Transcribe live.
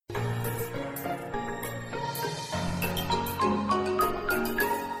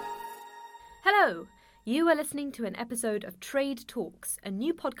Hello! You are listening to an episode of Trade Talks, a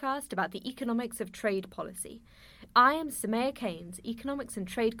new podcast about the economics of trade policy. I am Soumaya Keynes, economics and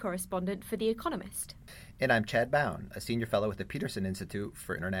trade correspondent for The Economist. And I'm Chad Bown, a senior fellow at the Peterson Institute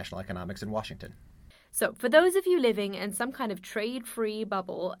for International Economics in Washington. So, for those of you living in some kind of trade-free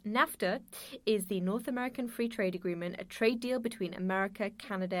bubble, NAFTA is the North American Free Trade Agreement, a trade deal between America,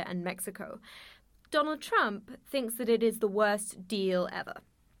 Canada, and Mexico. Donald Trump thinks that it is the worst deal ever.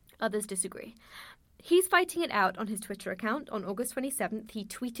 Others disagree. He's fighting it out on his Twitter account. On August 27th, he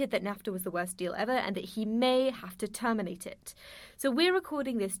tweeted that NAFTA was the worst deal ever and that he may have to terminate it. So we're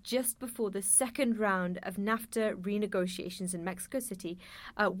recording this just before the second round of NAFTA renegotiations in Mexico City,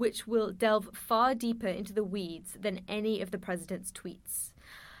 which will delve far deeper into the weeds than any of the president's tweets.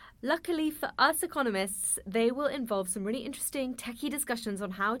 Luckily for us economists, they will involve some really interesting techie discussions on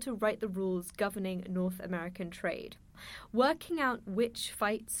how to write the rules governing North American trade. Working out which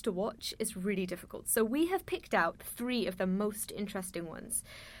fights to watch is really difficult, so we have picked out three of the most interesting ones.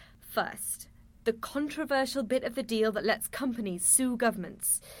 First, the controversial bit of the deal that lets companies sue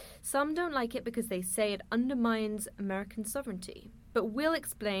governments. Some don't like it because they say it undermines American sovereignty, but we'll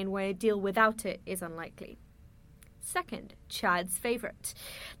explain why a deal without it is unlikely. Second, Chad's favourite,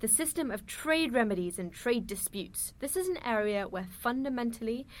 the system of trade remedies and trade disputes. This is an area where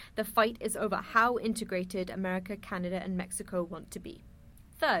fundamentally the fight is over how integrated America, Canada and Mexico want to be.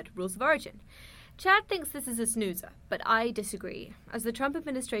 Third, rules of origin. Chad thinks this is a snoozer, but I disagree. As the Trump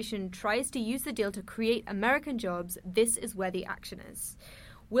administration tries to use the deal to create American jobs, this is where the action is.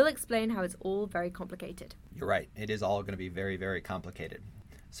 We'll explain how it's all very complicated. You're right. It is all going to be very, very complicated.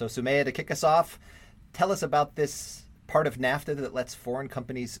 So, Soumaya, to kick us off, tell us about this part of NAFTA that lets foreign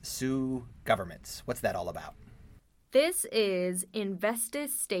companies sue governments. What's that all about? This is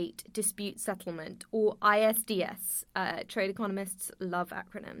Investor-State Dispute Settlement, or ISDS. Trade economists love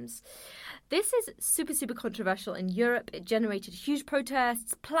acronyms. This is super controversial in Europe. It generated huge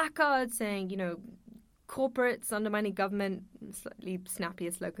protests, placards saying, corporates undermining government, slightly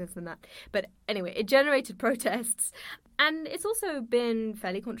snappier slogans than that. But anyway, it generated protests. And it's also been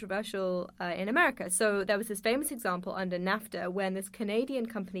fairly controversial in America. So there was this famous example under NAFTA when this Canadian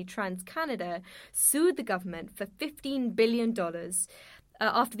company, TransCanada, sued the government for $15 billion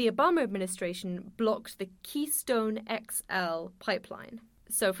after the Obama administration blocked the Keystone XL pipeline.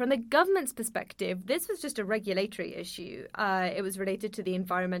 So from the government's perspective, this was just a regulatory issue. It was related to the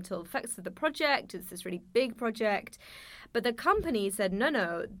environmental effects of the project. It's this really big project. But the company said,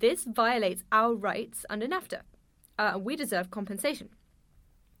 no, this violates our rights under NAFTA. We deserve compensation.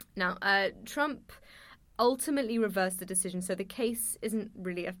 Now, Trump ultimately reversed the decision, so the case isn't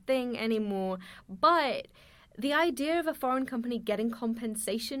really a thing anymore. But the idea of a foreign company getting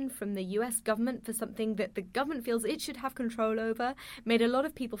compensation from the US government for something that the government feels it should have control over made a lot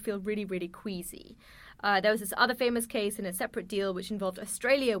of people feel really, really queasy. There was this other famous case in a separate deal which involved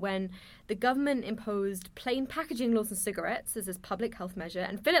Australia when the government imposed plain packaging laws on cigarettes as this public health measure,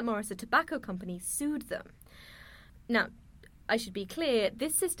 and Philip Morris, a tobacco company, sued them. Now, I should be clear,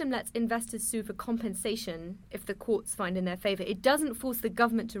 this system lets investors sue for compensation if the courts find in their favour. It doesn't force the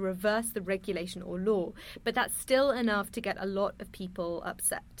government to reverse the regulation or law, but that's still enough to get a lot of people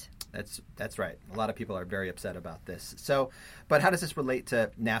upset. That's right. A lot of people are very upset about this. So, but how does this relate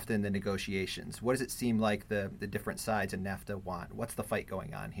to NAFTA and the negotiations? What does it seem like the different sides in NAFTA want? What's the fight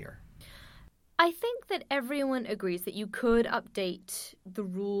going on here? I think that everyone agrees that you could update the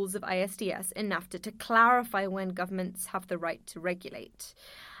rules of ISDS in NAFTA to clarify when governments have the right to regulate.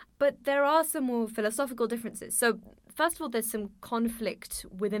 But there are some more philosophical differences. So, first of all, there's some conflict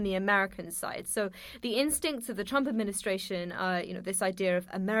within the American side. So the instincts of the Trump administration are, this idea of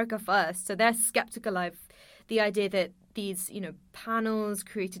America first. So they're skeptical of the idea that these, panels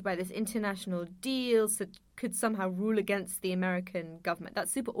created by this international deal could somehow rule against the American government.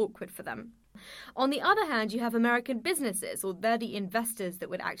 That's super awkward for them. On the other hand, you have American businesses, or they're the investors that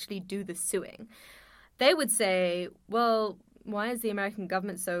would actually do the suing. They would say, well, why is the American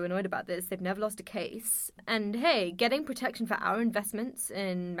government so annoyed about this? They've never lost a case. And hey, getting protection for our investments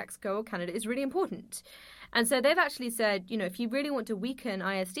in Mexico or Canada is really important. And so they've actually said, if you really want to weaken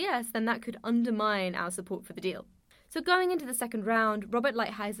ISDS, then that could undermine our support for the deal. So going into the second round, Robert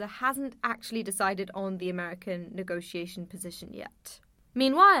Lighthizer hasn't actually decided on the American negotiation position yet.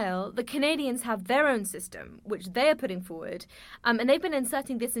 Meanwhile, the Canadians have their own system, which they are putting forward, and they've been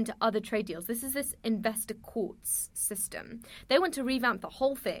inserting this into other trade deals. This is this investor courts system. They want to revamp the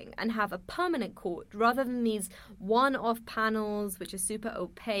whole thing and have a permanent court rather than these one-off panels, which are super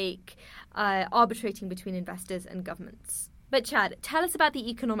opaque, arbitrating between investors and governments. But Chad, tell us about the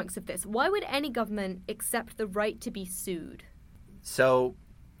economics of this. Why would any government accept the right to be sued? So,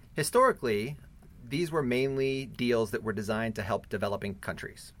 historically, these were mainly deals that were designed to help developing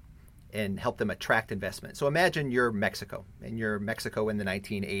countries and help them attract investment. So imagine you're Mexico, and you're Mexico in the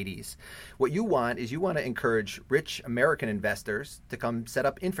 1980s. What you want is you want to encourage rich American investors to come set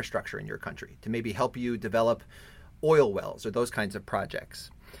up infrastructure in your country, to maybe help you develop oil wells or those kinds of projects.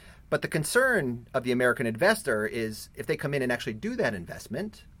 But the concern of the American investor is if they come in and actually do that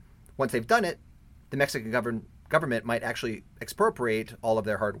investment, once they've done it, the Mexican government might actually expropriate all of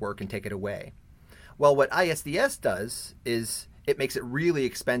their hard work and take it away. Well, what ISDS does is it makes it really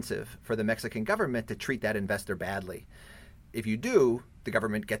expensive for the Mexican government to treat that investor badly. If you do, the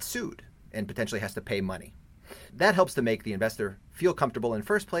government gets sued and potentially has to pay money. That helps to make the investor feel comfortable in the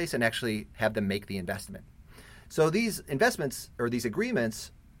first place and actually have them make the investment. So these investments or these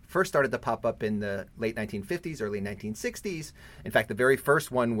agreements first started to pop up in the late 1950s, early 1960s. In fact, the very first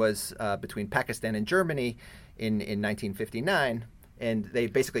one was between Pakistan and Germany in 1959, and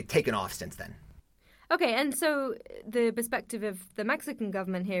they've basically taken off since then. Okay, and so the perspective of the Mexican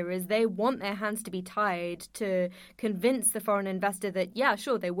government here is they want their hands to be tied to convince the foreign investor that, yeah,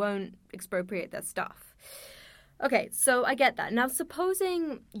 sure, they won't expropriate their stuff. Okay, so I get that. Now,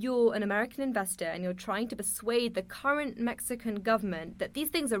 supposing you're an American investor and you're trying to persuade the current Mexican government that these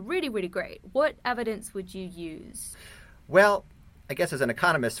things are really, really great, what evidence would you use? Well, I guess as an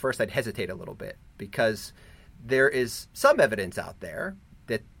economist, first I'd hesitate a little bit because there is some evidence out there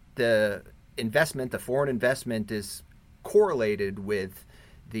that the foreign investment is correlated with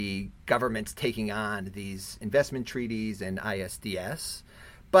the governments taking on these investment treaties and ISDS.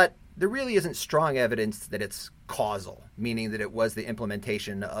 But there really isn't strong evidence that it's causal, meaning that it was the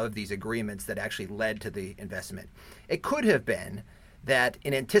implementation of these agreements that actually led to the investment. It could have been that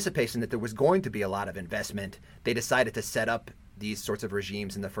in anticipation that there was going to be a lot of investment, they decided to set up these sorts of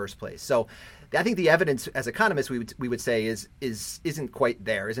regimes in the first place. So I think the evidence as economists we would say isn't quite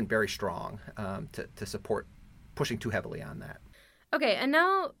there, isn't very strong to support pushing too heavily on that. Okay, and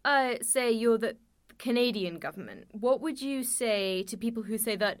now say you're the Canadian government. What would you say to people who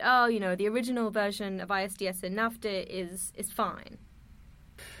say that, the original version of ISDS and NAFTA is fine?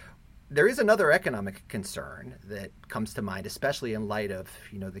 There is another economic concern that comes to mind, especially in light of,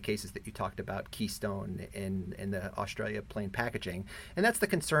 the cases that you talked about, Keystone in the Australia plain packaging, and that's the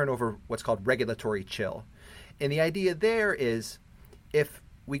concern over what's called regulatory chill. And the idea there is if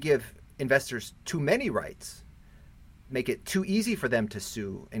we give investors too many rights, make it too easy for them to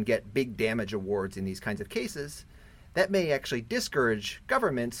sue and get big damage awards in these kinds of cases, that may actually discourage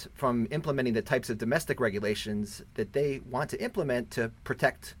governments from implementing the types of domestic regulations that they want to implement to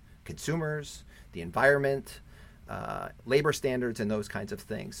protect consumers, the environment, labor standards, and those kinds of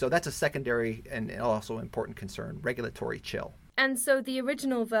things. So that's a secondary and also important concern, regulatory chill. And so the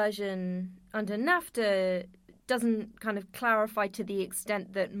original version under NAFTA doesn't kind of clarify to the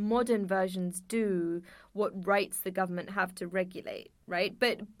extent that modern versions do what rights the government have to regulate, right?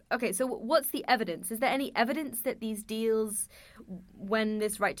 But, okay, so what's the evidence? Is there any evidence that these deals, when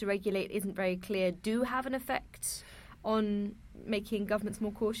this right to regulate isn't very clear, do have an effect on making governments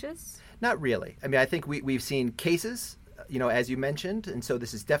more cautious? Not really. I mean, I think we've seen cases, as you mentioned, and so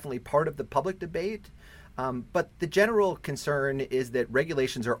this is definitely part of the public debate. But the general concern is that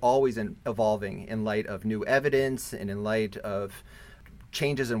regulations are always evolving in light of new evidence and in light of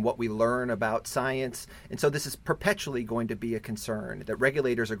changes in what we learn about science. And so this is perpetually going to be a concern that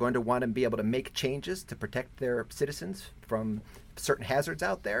regulators are going to want to be able to make changes to protect their citizens from certain hazards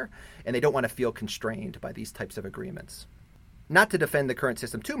out there, and they don't want to feel constrained by these types of agreements. Not to defend the current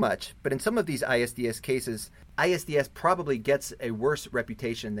system too much, but in some of these ISDS cases, ISDS probably gets a worse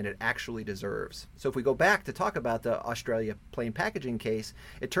reputation than it actually deserves. So if we go back to talk about the Australia plain packaging case,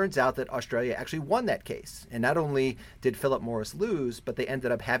 it turns out that Australia actually won that case. And not only did Philip Morris lose, but they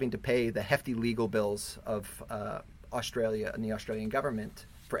ended up having to pay the hefty legal bills of Australia and the Australian government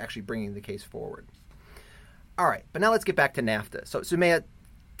for actually bringing the case forward. All right, but now let's get back to NAFTA. So Soumaya,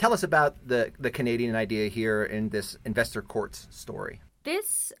 tell us about the Canadian idea here in this investor courts story.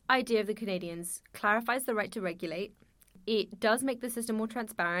 This idea of the Canadians clarifies the right to regulate. It does make the system more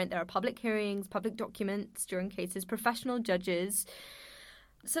transparent. There are public hearings, public documents during cases, professional judges.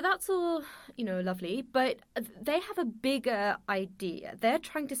 So that's all, lovely. But they have a bigger idea. They're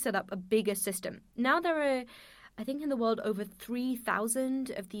trying to set up a bigger system. Now there are, I think in the world, over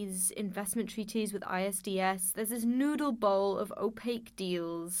 3,000 of these investment treaties with ISDS. There's this noodle bowl of opaque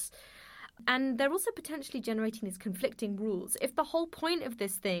deals. And they're also potentially generating these conflicting rules. If the whole point of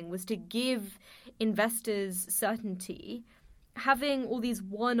this thing was to give investors certainty, having all these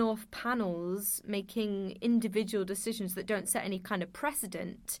one-off panels making individual decisions that don't set any kind of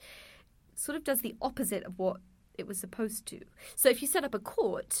precedent sort of does the opposite of what it was supposed to. So if you set up a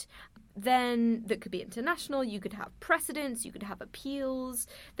court, then that could be international, you could have precedents, you could have appeals,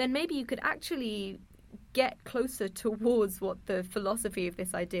 then maybe you could actually get closer towards what the philosophy of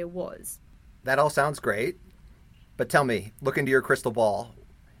this idea was. That all sounds great, but tell me, look into your crystal ball.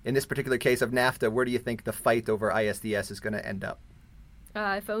 In this particular case of NAFTA, where do you think the fight over ISDS is going to end up?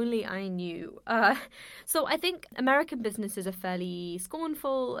 If only I knew. So I think American businesses are fairly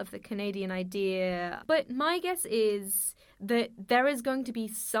scornful of the Canadian idea, but my guess is that there is going to be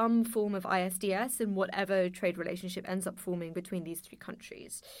some form of ISDS in whatever trade relationship ends up forming between these three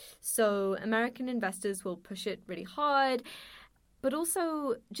countries. So American investors will push it really hard, but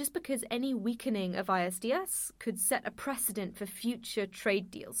also just because any weakening of ISDS could set a precedent for future trade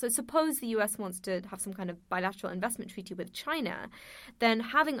deals. So suppose the US wants to have some kind of bilateral investment treaty with China, then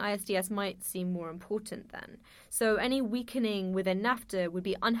having ISDS might seem more important then. So any weakening within NAFTA would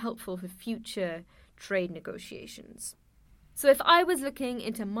be unhelpful for future trade negotiations. So if I was looking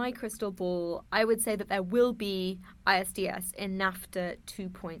into my crystal ball, I would say that there will be ISDS in NAFTA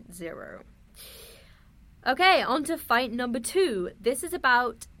 2.0. Okay, on to fight number 2. This is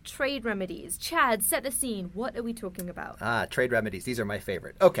about trade remedies. Chad, set the scene. What are we talking about? Trade remedies. These are my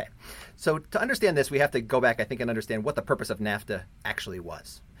favorite. Okay, so to understand this, we have to go back, I think, and understand what the purpose of NAFTA actually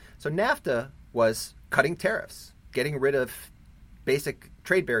was. So NAFTA was cutting tariffs, getting rid of basic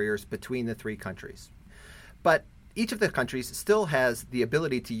trade barriers between the three countries. But each of the countries still has the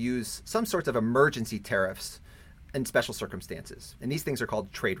ability to use some sorts of emergency tariffs in special circumstances. And these things are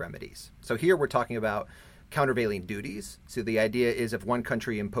called trade remedies. So here we're talking about countervailing duties. So the idea is if one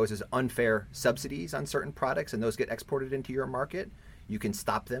country imposes unfair subsidies on certain products and those get exported into your market, you can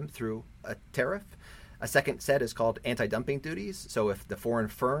stop them through a tariff. A second set is called anti-dumping duties. So if the foreign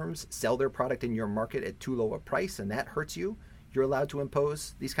firms sell their product in your market at too low a price and that hurts you, you're allowed to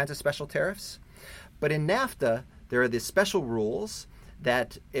impose these kinds of special tariffs. But in NAFTA, there are these special rules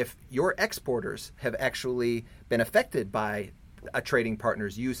that if your exporters have actually been affected by a trading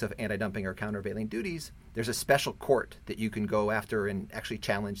partner's use of anti-dumping or countervailing duties, there's a special court that you can go after and actually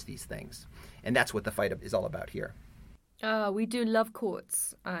challenge these things. And that's what the fight is all about here. We do love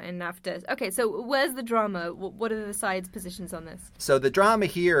courts in NAFTA. Okay, so where's the drama? What are the sides' positions on this? So the drama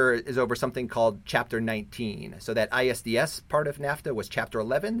here is over something called Chapter 19. So that ISDS part of NAFTA was Chapter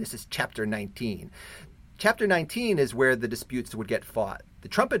 11. This is Chapter 19. Chapter 19 is where the disputes would get fought. The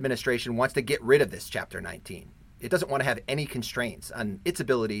Trump administration wants to get rid of this Chapter 19. It doesn't want to have any constraints on its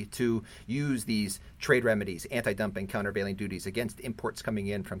ability to use these trade remedies, anti-dumping, countervailing duties against imports coming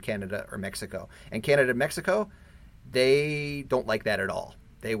in from Canada or Mexico. And Canada and Mexico, they don't like that at all.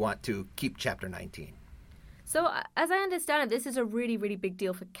 They want to keep Chapter 19. So as I understand it, this is a really, really big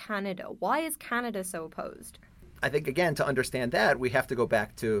deal for Canada. Why is Canada so opposed? I think, again, to understand that, we have to go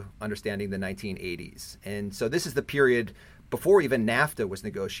back to understanding the 1980s. And so this is the period before even NAFTA was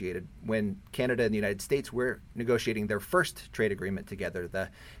negotiated, when Canada and the United States were negotiating their first trade agreement together, the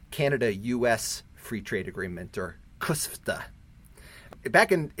Canada-U.S. Free Trade Agreement, or CUSFTA.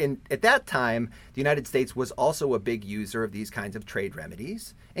 Back at that time, the United States was also a big user of these kinds of trade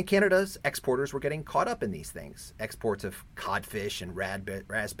remedies, and Canada's exporters were getting caught up in these things, exports of codfish and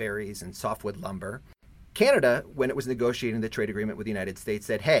raspberries and softwood lumber. Canada, when it was negotiating the trade agreement with the United States,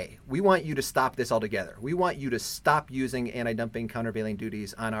 said, hey, we want you to stop this altogether. We want you to stop using anti-dumping, countervailing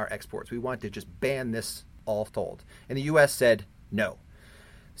duties on our exports. We want to just ban this all told. And the U.S. said no.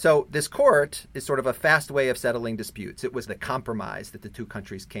 So this court is sort of a fast way of settling disputes. It was the compromise that the two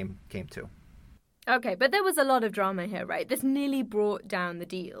countries came to. Okay, but there was a lot of drama here, right? This nearly brought down the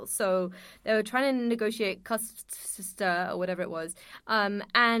deal. So they were trying to negotiate CUSFTA or whatever it was, and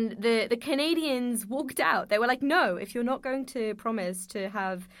the Canadians walked out. They were like, no, if you're not going to promise to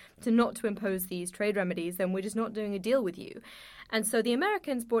not to impose these trade remedies, then we're just not doing a deal with you. And so the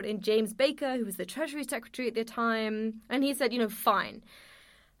Americans brought in James Baker, who was the Treasury Secretary at the time, and he said, fine.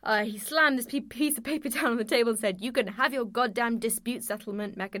 He slammed this piece of paper down on the table and said, you can have your goddamn dispute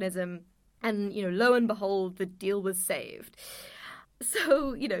settlement mechanism. And, lo and behold, the deal was saved.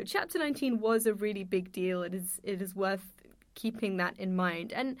 So, Chapter 19 was a really big deal. It is worth keeping that in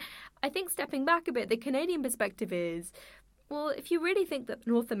mind. And I think stepping back a bit, the Canadian perspective is, well, if you really think that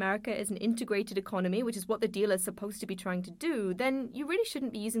North America is an integrated economy, which is what the deal is supposed to be trying to do, then you really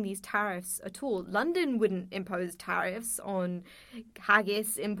shouldn't be using these tariffs at all. London wouldn't impose tariffs on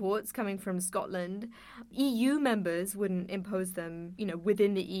haggis imports coming from Scotland. EU members wouldn't impose them,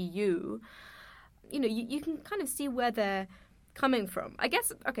 within the EU. You can kind of see where they're coming from. I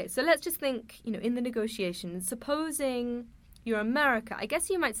guess, okay, so let's just think, in the negotiations, supposing you're America, I guess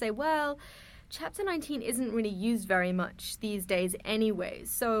you might say, well, Chapter 19 isn't really used very much these days anyway,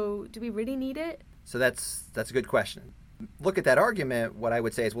 so do we really need it? So that's a good question. look at that argument, what I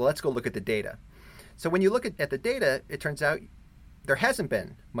would say is, well, let's go look at the data. So when you look at the data, it turns out there hasn't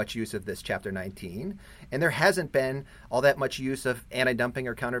been much use of this Chapter 19, and there hasn't been all that much use of anti-dumping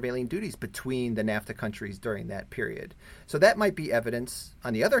or countervailing duties between the NAFTA countries during that period. So that might be evidence,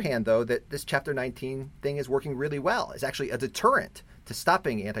 on the other hand, though, that this Chapter 19 thing is working really well. It's actually a deterrent to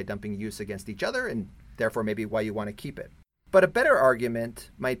stopping anti-dumping use against each other, and therefore maybe why you want to keep it. But a better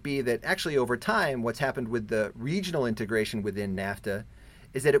argument might be that actually over time, what's happened with the regional integration within NAFTA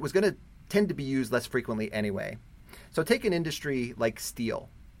is that it was going to tend to be used less frequently anyway. So take an industry like steel.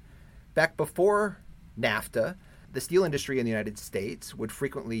 Back before NAFTA, the steel industry in the United States would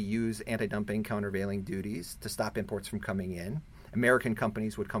frequently use anti-dumping countervailing duties to stop imports from coming in. American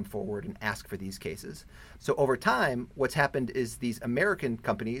companies would come forward and ask for these cases. So over time, what's happened is these American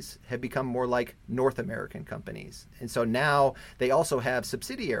companies have become more like North American companies. And so now they also have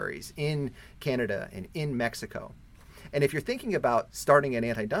subsidiaries in Canada and in Mexico. And if you're thinking about starting an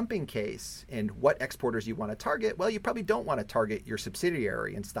anti-dumping case and what exporters you want to target, well, you probably don't want to target your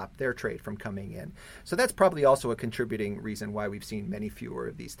subsidiary and stop their trade from coming in. So that's probably also a contributing reason why we've seen many fewer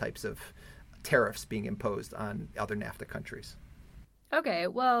of these types of tariffs being imposed on other NAFTA countries. Okay,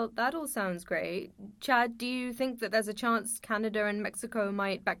 well, that all sounds great. Chad, do you think that there's a chance Canada and Mexico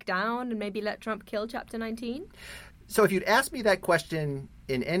might back down and maybe let Trump kill Chapter 19? So if you'd asked me that question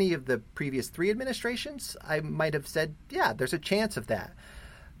in any of the previous 3 administrations, I might have said, yeah, there's a chance of that.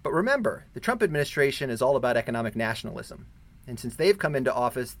 But remember, the Trump administration is all about economic nationalism. And since they've come into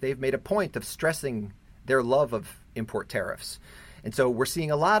office, they've made a point of stressing their love of import tariffs. And so we're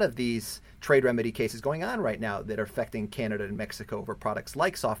seeing a lot of these trade remedy cases going on right now that are affecting Canada and Mexico over products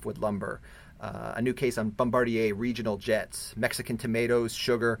like softwood lumber, a new case on Bombardier regional jets, Mexican tomatoes,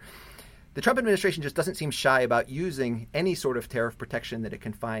 sugar. The Trump administration just doesn't seem shy about using any sort of tariff protection that it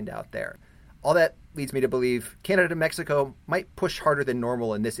can find out there. All that leads me to believe Canada and Mexico might push harder than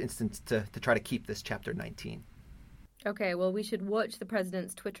normal in this instance to try to keep this Chapter 19. Okay, well, we should watch the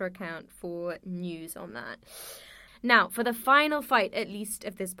president's Twitter account for news on that. Now, for the final fight, at least,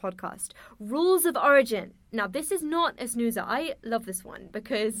 of this podcast, rules of origin. Now, this is not a snoozer. I love this one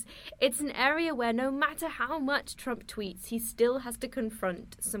because it's an area where no matter how much Trump tweets, he still has to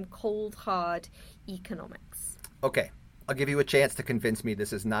confront some cold, hard economics. Okay, I'll give you a chance to convince me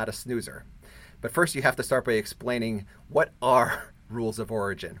this is not a snoozer. But first, you have to start by explaining what are rules of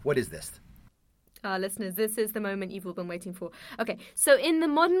origin. What is this? Listeners, this is the moment you've all been waiting for. Okay, so in the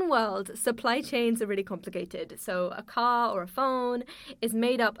modern world, supply chains are really complicated. So a car or a phone is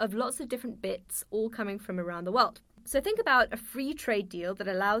made up of lots of different bits, all coming from around the world. So think about a free trade deal that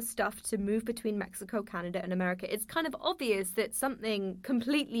allows stuff to move between Mexico, Canada, and America. It's kind of obvious that something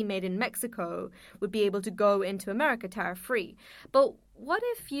completely made in Mexico would be able to go into America tariff-free. But what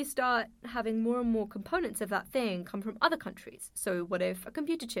if you start having more and more components of that thing come from other countries? So what if a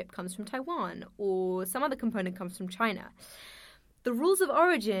computer chip comes from Taiwan or some other component comes from China? The rules of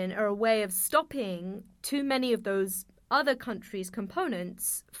origin are a way of stopping too many of those other countries'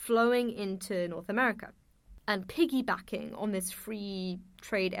 components flowing into North America and piggybacking on this free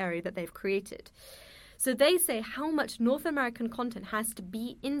trade area that they've created. So they say how much North American content has to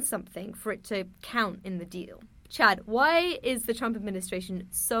be in something for it to count in the deal. Chad, why is the Trump administration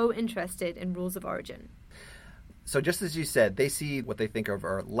so interested in rules of origin? So just as you said, they see what they think of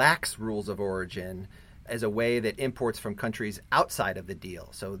are lax rules of origin as a way that imports from countries outside of the deal,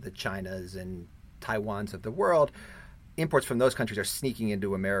 so the Chinas and Taiwans of the world, imports from those countries are sneaking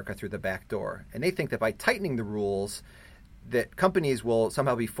into America through the back door. And they think that by tightening the rules, that companies will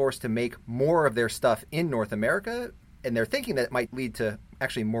somehow be forced to make more of their stuff in North America, and they're thinking that it might lead to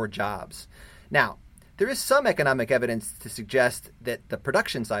actually more jobs. Now, there is some economic evidence to suggest that the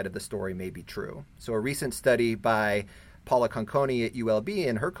production side of the story may be true. So a recent study by Paula Conconi at ULB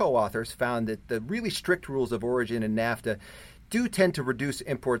and her co-authors found that the really strict rules of origin in NAFTA do tend to reduce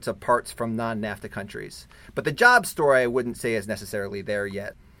imports of parts from non-NAFTA countries. But the job story I wouldn't say is necessarily there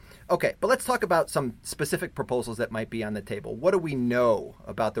yet. Okay, but let's talk about some specific proposals that might be on the table. What do we know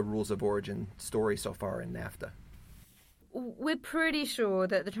about the rules of origin story so far in NAFTA? We're pretty sure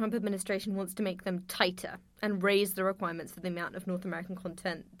that the Trump administration wants to make them tighter and raise the requirements for the amount of North American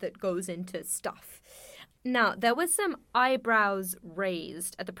content that goes into stuff. Now, there was some eyebrows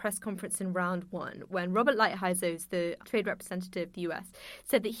raised at the press conference in round one when Robert Lighthizer, who's the trade representative of the US,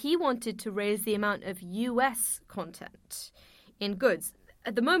 said that he wanted to raise the amount of US content in goods.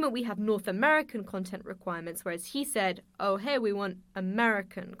 At the moment, we have North American content requirements, whereas he said, oh, hey, we want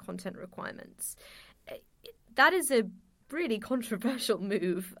American content requirements. That is a really controversial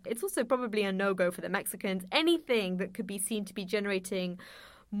move. It's also probably a no-go for the Mexicans. Anything that could be seen to be generating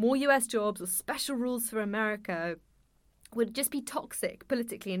more US jobs or special rules for America would just be toxic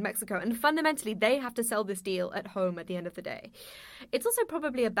politically in Mexico. And fundamentally, they have to sell this deal at home at the end of the day. It's also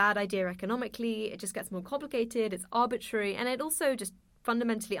probably a bad idea economically. It just gets more complicated. It's arbitrary. And it also just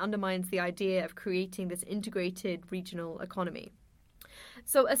fundamentally undermines the idea of creating this integrated regional economy.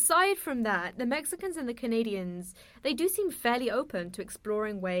 So aside from that, the Mexicans and the Canadians, they do seem fairly open to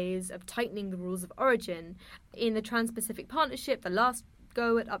exploring ways of tightening the rules of origin. In the Trans-Pacific Partnership, the last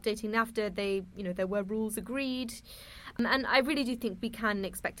go at updating NAFTA, there were rules agreed. And I really do think we can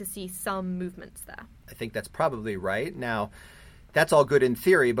expect to see some movements there. I think that's probably right. Now, that's all good in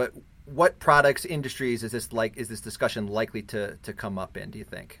theory, but what products, industries is this discussion likely to come up in, do you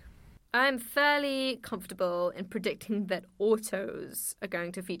think? I'm fairly comfortable in predicting that autos are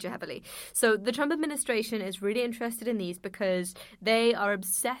going to feature heavily. So the Trump administration is really interested in these because they are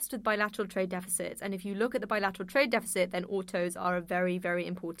obsessed with bilateral trade deficits. And if you look at the bilateral trade deficit, then autos are a very, very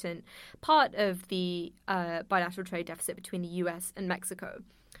important part of the bilateral trade deficit between the US and Mexico.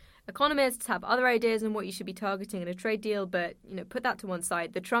 Economists have other ideas on what you should be targeting in a trade deal, but put that to one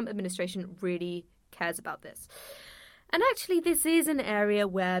side. The Trump administration really cares about this. And actually, this is an area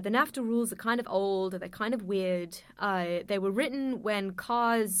where the NAFTA rules are kind of old, or they're kind of weird. They were written when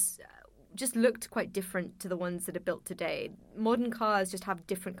cars just looked quite different to the ones that are built today. Modern cars just have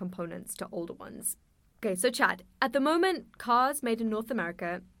different components to older ones. Okay, so Chad, at the moment, cars made in North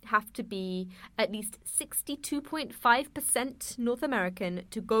America have to be at least 62.5% North American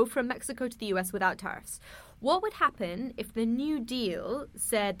to go from Mexico to the US without tariffs. What would happen if the New Deal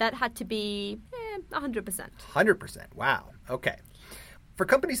said that had to be 100%? 100%. Wow. Okay. For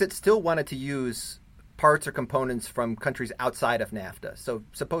companies that still wanted to use parts or components from countries outside of NAFTA, so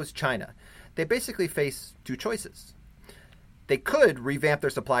suppose China, they basically face two choices. They could revamp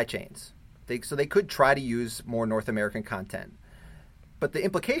their supply chains. So they could try to use more North American content. But the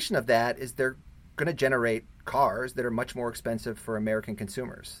implication of that is they're going to generate cars that are much more expensive for American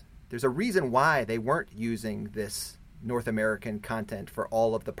consumers. There's a reason why they weren't using this North American content for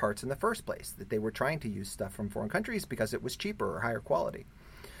all of the parts in the first place, that they were trying to use stuff from foreign countries because it was cheaper or higher quality.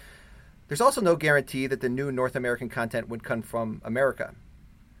 There's also no guarantee that the new North American content would come from America.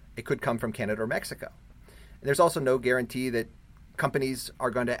 It could come from Canada or Mexico. And there's also no guarantee that companies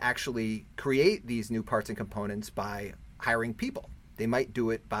are going to actually create these new parts and components by hiring people. They might do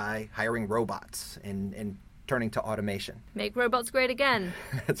it by hiring robots and turning to automation. Make robots great again.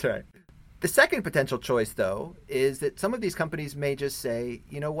 That's right. The second potential choice, though, is that some of these companies may just say,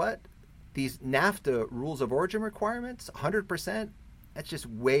 you know what, these NAFTA rules of origin requirements, 100%, that's just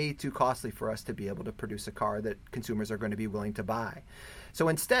way too costly for us to be able to produce a car that consumers are going to be willing to buy. So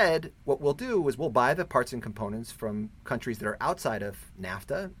instead, what we'll do is we'll buy the parts and components from countries that are outside of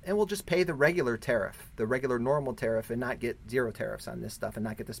NAFTA, and we'll just pay the regular tariff, the regular normal tariff, and not get zero tariffs on this stuff and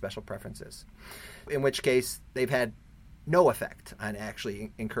not get the special preferences. In which case, they've had no effect on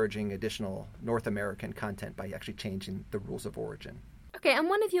actually encouraging additional North American content by actually changing the rules of origin. Okay, and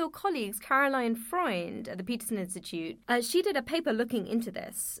one of your colleagues, Caroline Freund at the Peterson Institute, she did a paper looking into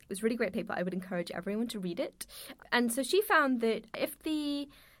this. It was a really great paper. I would encourage everyone to read it. And so she found that if the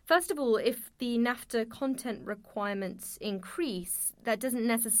NAFTA content requirements increase, that doesn't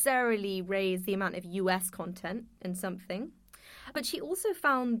necessarily raise the amount of US content in something. But she also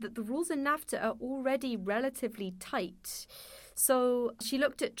found that the rules in NAFTA are already relatively tight. So she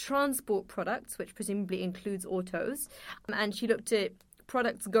looked at transport products, which presumably includes autos, and she looked at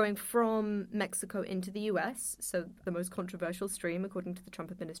products going from Mexico into the US, so the most controversial stream, according to the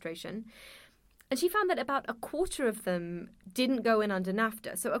Trump administration. And she found that about a quarter of them didn't go in under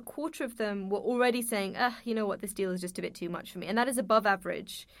NAFTA. So a quarter of them were already saying, you know what, this deal is just a bit too much for me. And that is above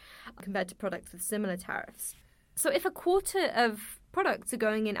average compared to products with similar tariffs. So if a quarter of products are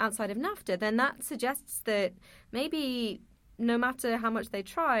going in outside of NAFTA, then that suggests that maybe no matter how much they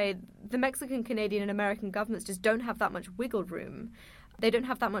try, the Mexican, Canadian, and American governments just don't have that much wiggle room. They don't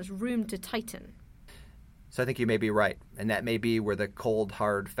have that much room to tighten. So I think you may be right. And that may be where the cold,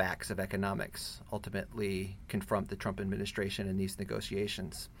 hard facts of economics ultimately confront the Trump administration in these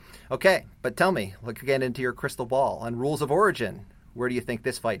negotiations. Okay, but tell me, look again into your crystal ball on rules of origin. Where do you think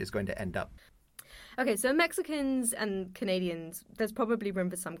this fight is going to end up? Okay, so Mexicans and Canadians, there's probably room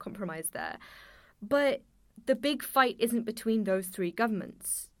for some compromise there. But the big fight isn't between those three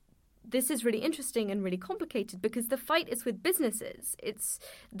governments. This is really interesting and really complicated because the fight is with businesses.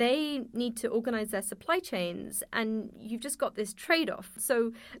 They need to organize their supply chains, and you've just got this trade-off.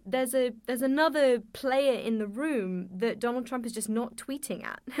 So there's another player in the room that Donald Trump is just not tweeting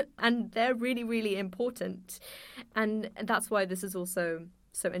at, and they're really, really important. And that's why this is also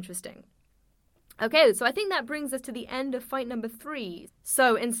so interesting. Okay, so I think that brings us to the end of fight number 3.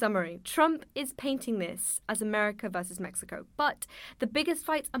 So, in summary, Trump is painting this as America versus Mexico, but the biggest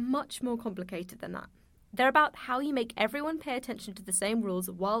fights are much more complicated than that. They're about how you make everyone pay attention to the same rules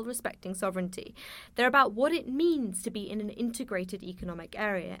while respecting sovereignty. They're about what it means to be in an integrated economic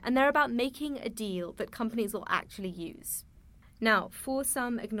area, and they're about making a deal that companies will actually use. Now, for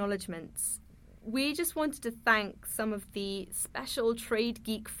some acknowledgements, we just wanted to thank some of the special trade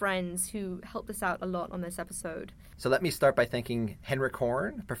geek friends who helped us out a lot on this episode. So let me start by thanking Henrik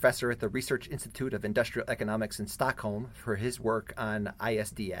Horn, professor at the Research Institute of Industrial Economics in Stockholm, for his work on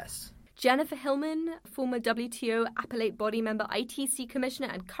ISDS. Jennifer Hillman, former WTO appellate body member, ITC commissioner,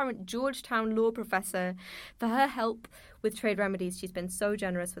 and current Georgetown law professor, for her help with trade remedies. She's been so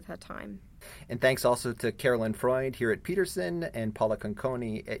generous with her time. And thanks also to Carolyn Freund here at Peterson and Paula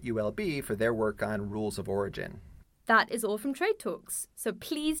Conconi at ULB for their work on rules of origin. That is all from Trade Talks. So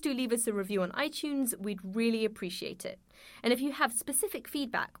please do leave us a review on iTunes. We'd really appreciate it. And if you have specific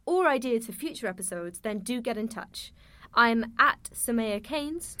feedback or ideas for future episodes, then do get in touch. I'm at Soumaya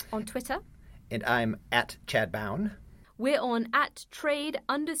Keynes on Twitter. And I'm at Chad Bown. We're on at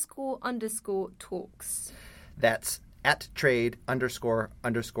trade__talks. That's at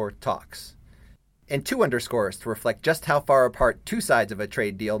trade__talks. And 2 underscores to reflect just how far apart 2 sides of a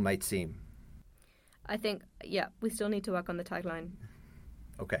trade deal might seem. I think, we still need to work on the tagline.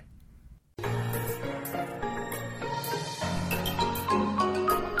 Okay.